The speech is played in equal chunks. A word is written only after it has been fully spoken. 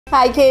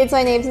Hi kids,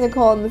 my name's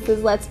Nicole and this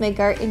is Let's Make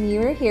Art and you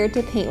are here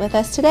to paint with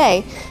us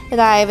today. And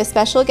I have a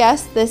special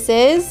guest. This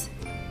is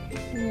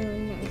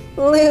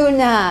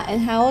Luna.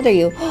 And how old are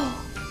you?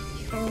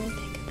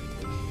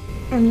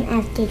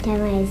 After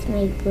tomorrow is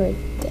my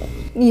birthday.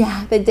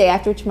 Yeah, the day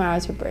after tomorrow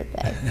is her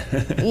birthday.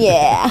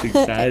 Yeah. It's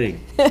exciting.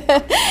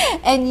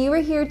 And you are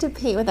here to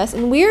paint with us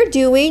and we're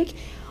doing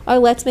our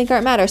Let's Make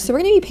Art Matter. So we're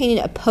going to be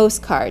painting a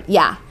postcard.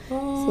 Yeah.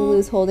 So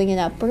Lou's holding it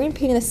up. We're going to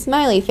paint a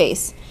smiley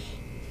face.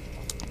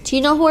 Do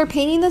you know who we're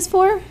painting this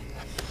for?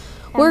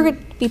 We're going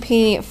to be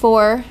painting it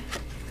for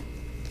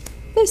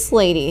this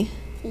lady.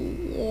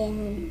 Yeah.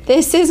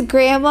 This is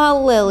Grandma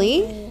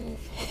Lillie.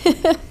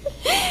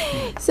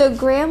 So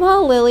Grandma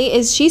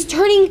Lillie she's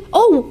turning,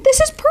 oh, this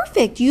is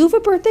perfect. You have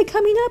a birthday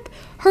coming up.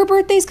 Her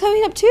birthday's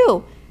coming up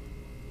too.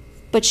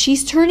 But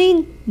she's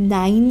turning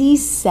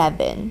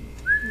 97.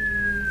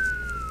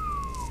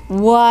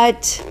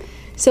 What?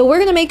 So we're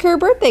going to make her a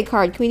birthday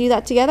card. Can we do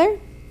that together?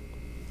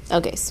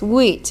 Okay,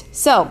 sweet.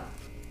 So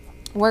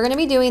we're going to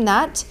be doing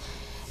that.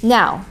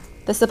 Now,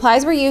 the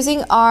supplies we're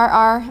using are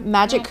our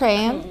magic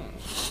crayon,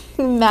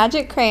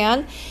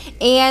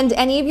 and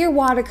any of your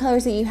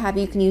watercolors that you have.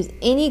 You can use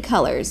any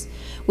colors.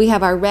 We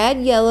have our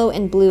red, yellow,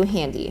 and blue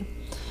handy.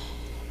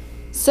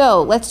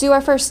 So let's do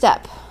our first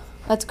step.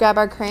 Let's grab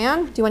our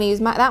crayon. Do you want to use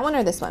that one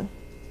or this one?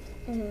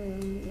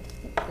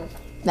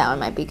 That one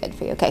might be good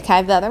for you. Okay, can I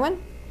have the other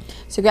one?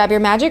 So grab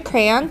your magic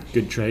crayon.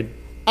 Good trade.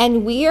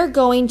 And we are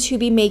going to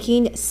be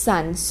making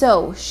sun.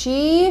 So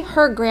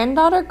her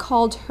granddaughter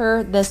called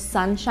her the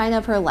sunshine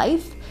of her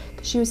life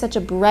because she was such a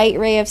bright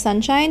ray of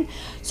sunshine.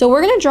 So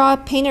we're going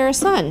to paint her a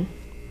sun.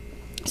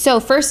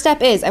 So first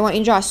step is I want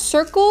you to draw a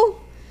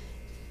circle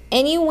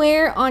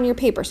anywhere on your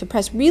paper. So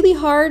press really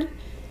hard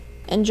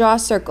and draw a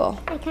circle.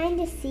 I kind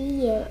of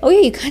see it. Oh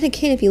yeah, you kind of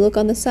can if you look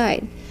on the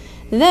side.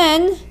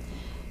 Then,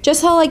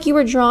 just how like you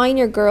were drawing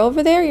your girl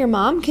over there, your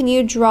mom, can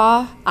you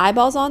draw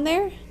eyeballs on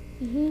there?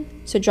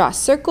 So draw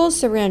circles.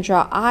 So we're going to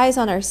draw eyes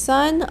on our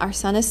sun. Our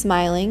sun is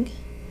smiling.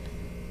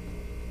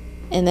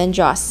 And then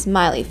draw a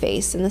smiley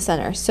face in the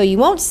center. So you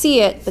won't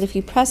see it, but if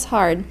you press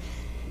hard,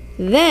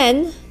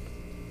 then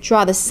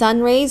draw the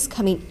sun rays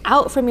coming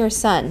out from your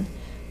sun.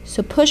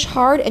 So push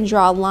hard and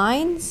draw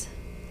lines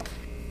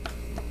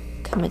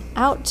coming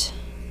out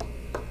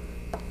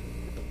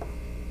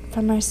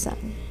from our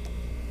sun.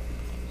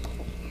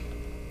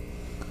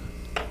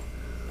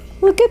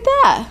 Look at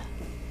that.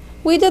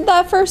 We did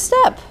that first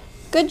step.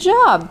 Good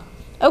job.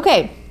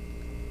 Okay,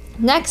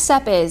 next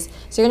step is,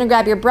 so you're gonna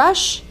grab your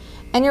brush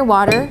and your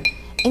water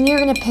and you're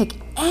gonna pick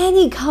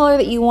any color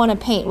that you wanna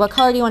paint. What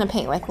color do you wanna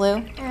paint with,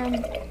 Lou?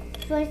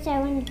 First I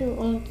want to do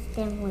orange,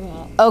 then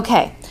red.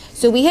 Okay,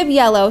 so we have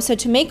yellow. So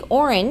to make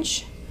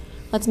orange,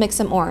 let's mix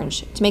some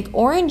orange. To make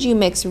orange, you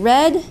mix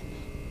red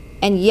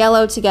and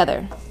yellow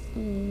together.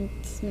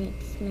 Mix.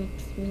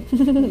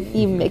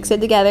 You mix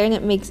it together and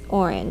it makes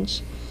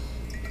orange.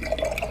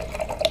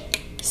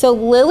 So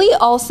Lily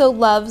also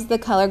loves the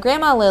color,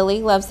 Grandma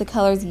Lillie loves the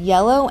colors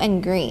yellow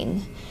and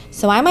green.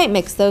 So I might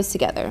mix those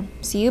together.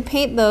 So you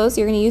paint those,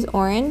 you're gonna use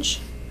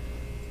orange.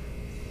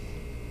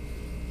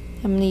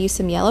 I'm gonna use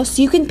some yellow.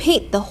 So you can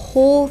paint the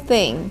whole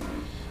thing.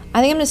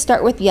 I think I'm gonna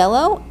start with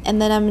yellow and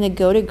then I'm gonna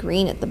go to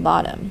green at the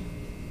bottom.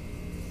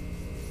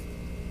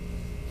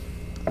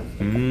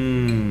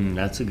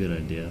 That's a good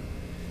idea.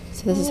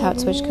 So this is how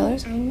it switched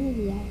colors? I need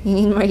yellow. You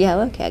need more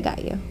yellow? Okay, I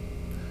got you.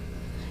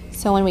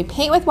 So when we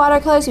paint with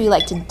watercolors, we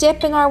like to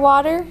dip in our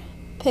water,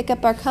 pick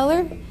up our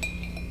color,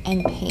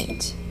 and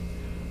paint.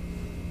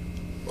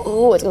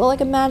 Oh, it's gonna look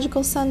like a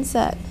magical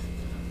sunset.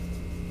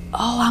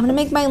 Oh, I'm gonna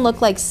make mine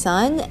look like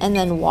sun and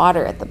then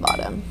water at the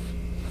bottom.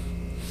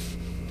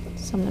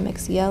 So I'm gonna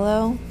mix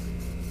yellow.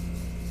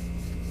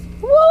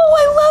 Whoa,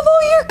 I love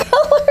all your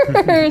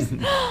colors!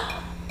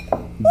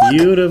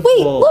 Beautiful.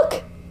 Wait,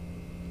 look!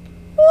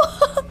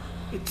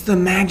 It's the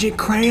magic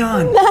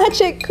crayon.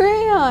 Magic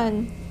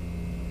crayon.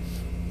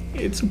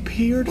 It's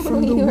appeared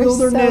from the You are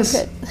wilderness.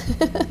 So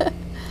good.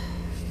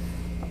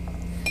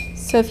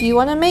 So if you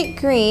want to make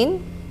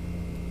green,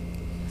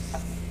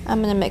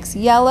 I'm going to mix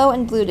yellow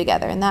and blue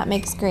together, and that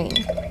makes green.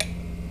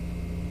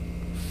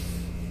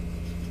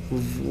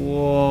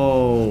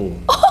 Whoa.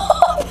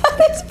 Oh,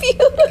 that is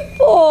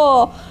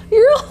beautiful.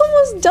 You're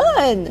almost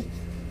done.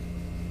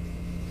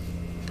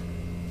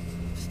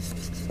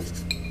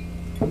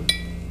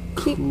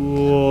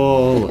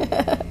 Cool.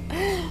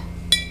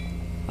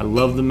 I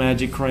love the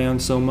magic crayon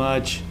so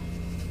much.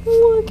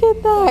 Look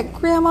at that.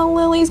 Grandma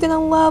Lily's going to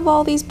love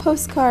all these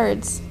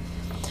postcards.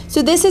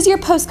 So this is your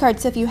postcard.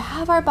 So if you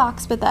have our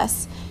box with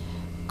us,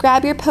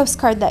 grab your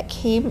postcard that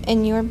came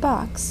in your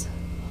box.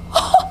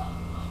 Look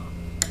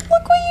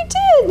what you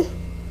did.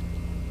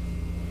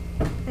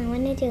 I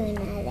want to do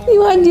another. You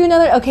want to do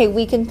another? Okay,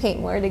 we can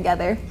paint more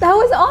together. That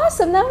was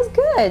awesome. That was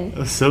good. That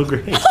was so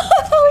great. That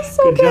was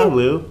so good. Good job,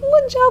 Lou.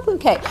 Good job.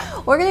 Okay,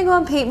 we're going to go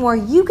and paint more.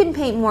 You can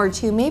paint more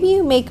too. Maybe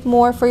you make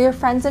more for your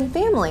friends and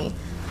family.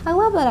 I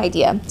love that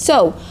idea.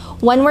 So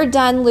when we're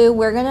done, Lou,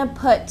 we're going to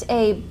put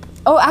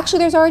oh, actually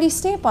there's already a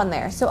stamp on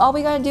there. So all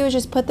we got to do is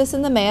just put this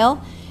in the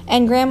mail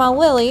and Grandma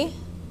Lillie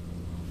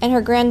and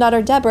her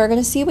granddaughter Deborah are going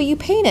to see what you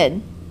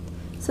painted.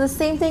 So the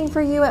same thing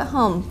for you at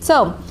home.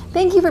 So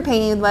thank you for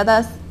painting with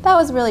us. That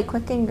was really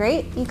quick and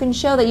great. You can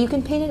show that you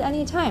can paint at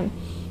any time.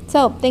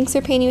 So thanks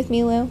for painting with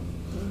me, Lou.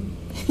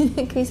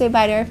 Can you say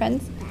bye to our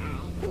friends?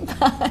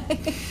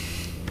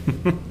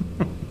 Bye.